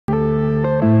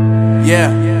Yeah.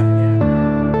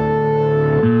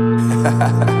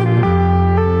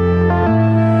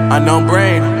 Unknown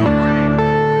Brain,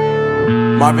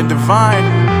 Marvin Divine.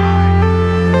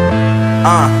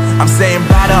 I'm saying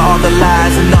bye to all the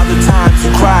lies and all the times you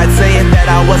cried, saying that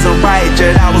I wasn't right,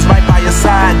 yet I was right by your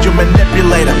side. You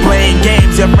manipulator, playing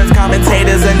games, your friends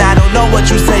commentators, and I don't know what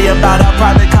you say about our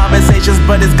private conversations,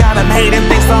 but it's got them hating.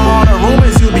 Thanks to all the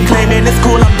rumors you be claiming. It's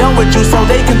cool, I'm done with you, so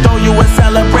they can throw you a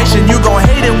celebration. You gon'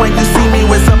 hate it when you see me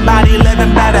with somebody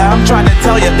living better. I'm trying to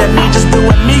tell you that me just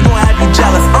doing me gon' have you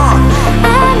jealous.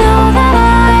 I know that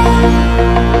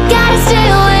I gotta stay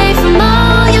away from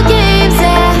all your games,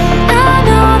 yeah. I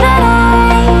know that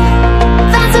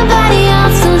I found somebody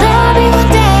else to love me one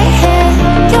day, yeah.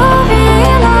 You'll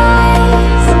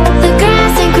realize the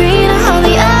grass ain't greener on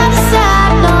the other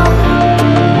side, no.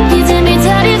 You did me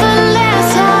dirty for the last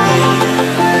time,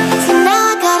 so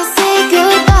now I gotta say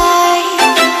goodbye.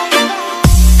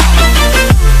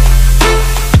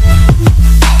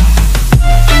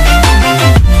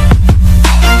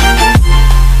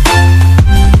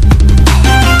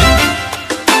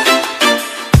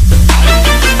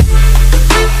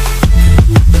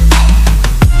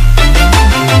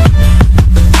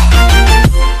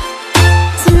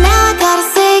 So now I gotta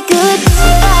say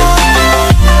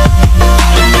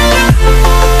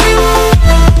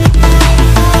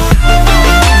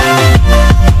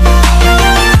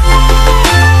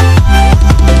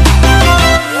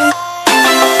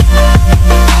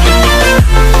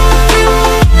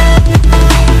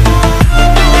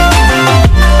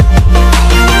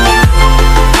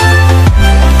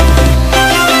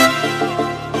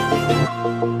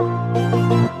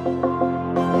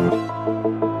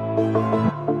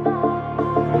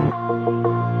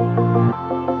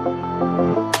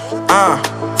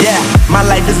Yeah, my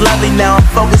life is lovely now, I'm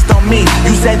focused on me.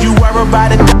 You said you were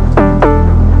about it.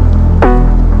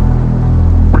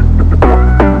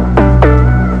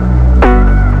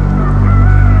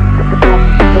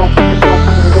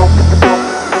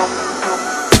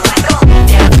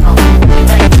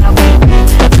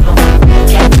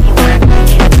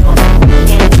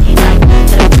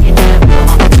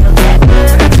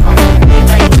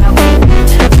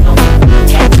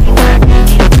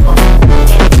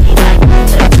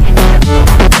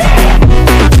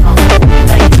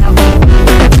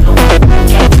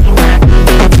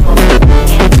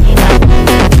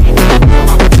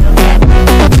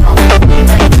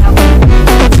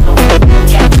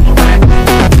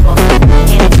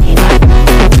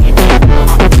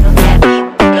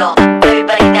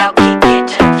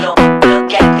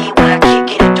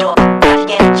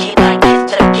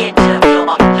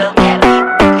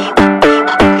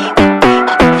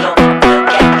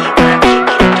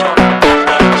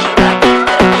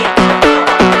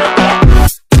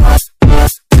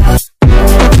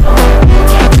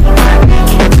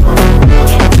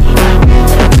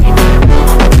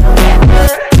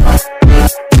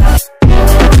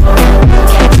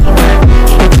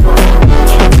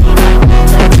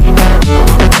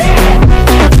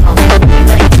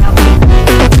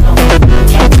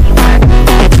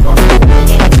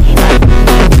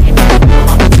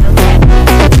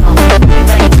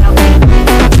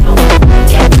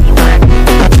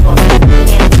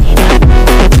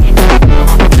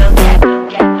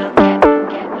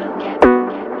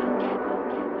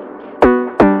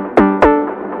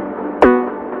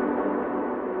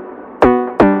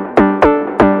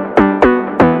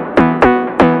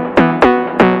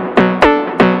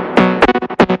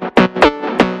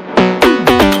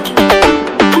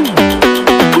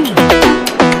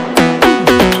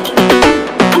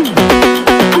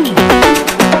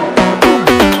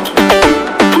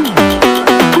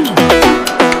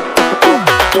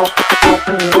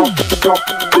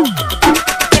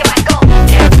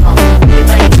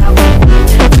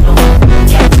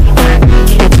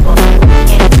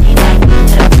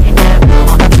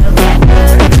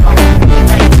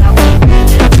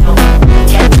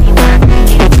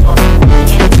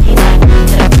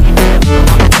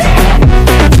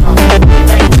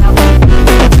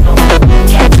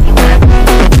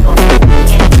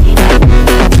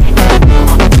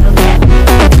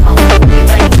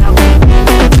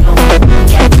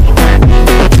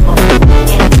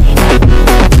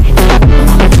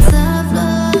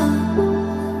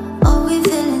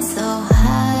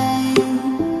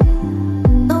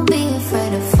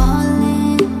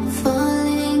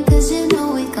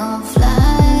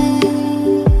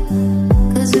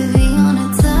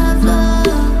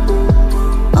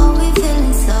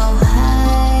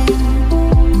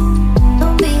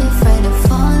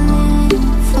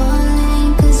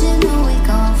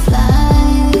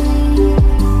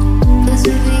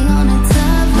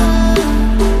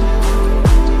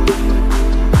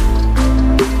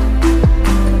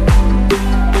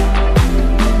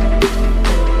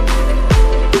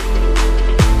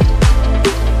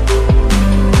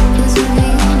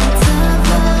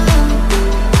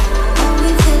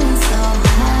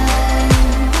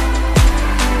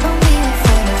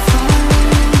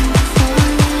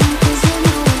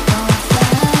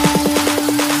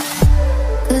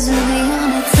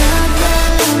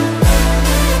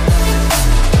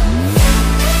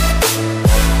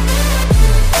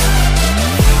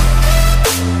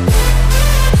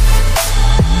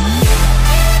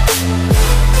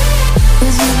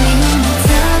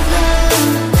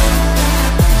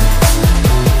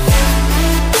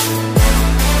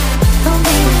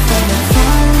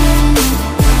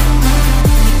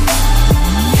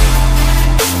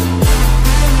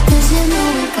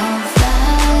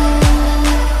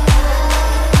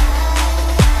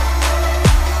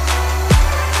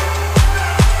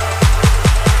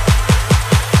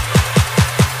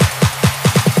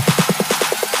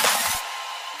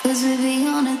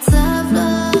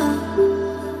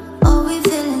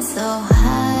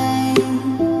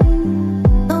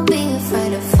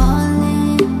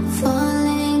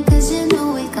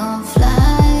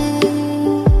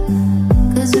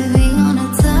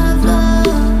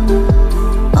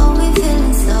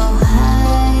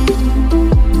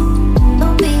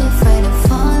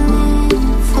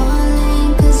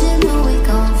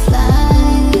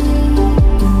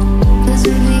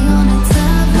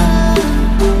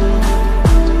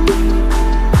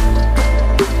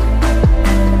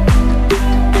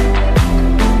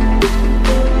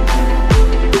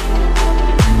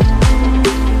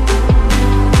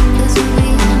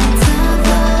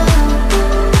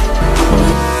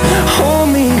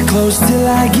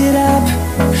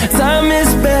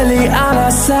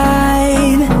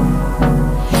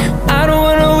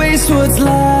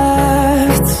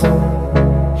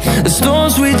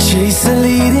 chaser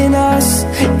leading us,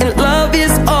 and love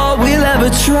is all we'll ever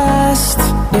trust.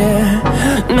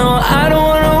 Yeah, no, I don't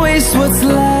wanna waste what's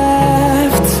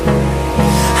left.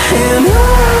 And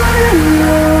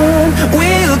on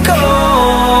we'll go,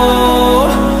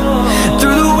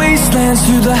 through the wastelands,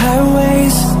 through the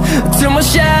highways, till my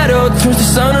shadow turns to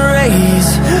sun rays.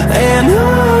 And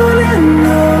on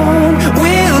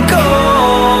we'll go,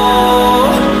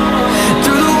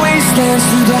 through the wastelands,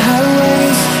 through the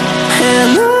highways,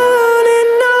 and on we'll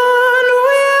go.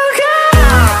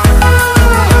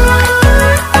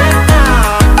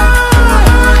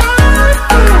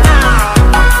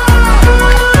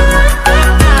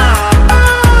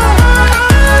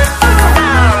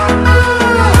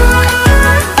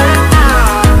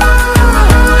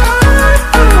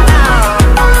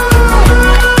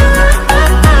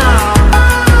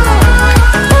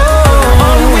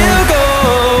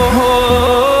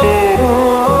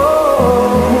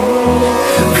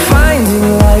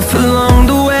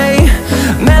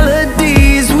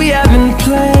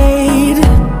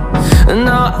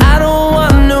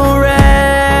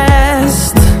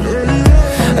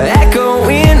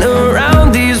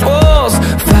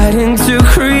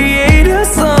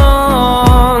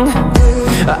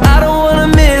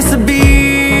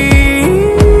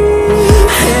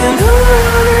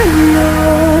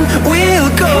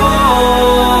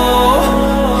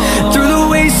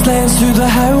 Through the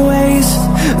highways,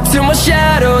 till my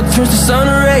shadow turns to sun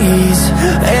rays.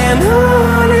 And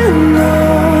on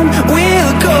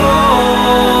we'll go,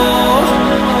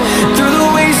 through the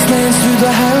wastelands, through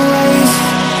the highways,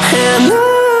 and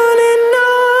on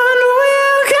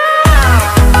we'll go.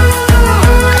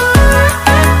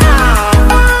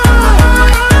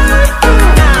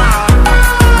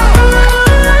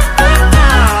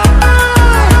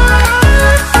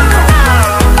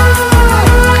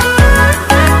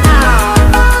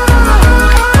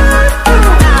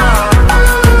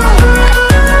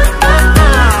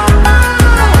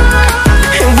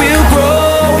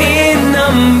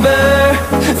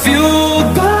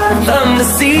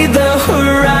 See the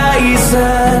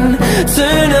horizon,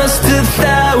 turn us to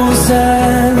thousands.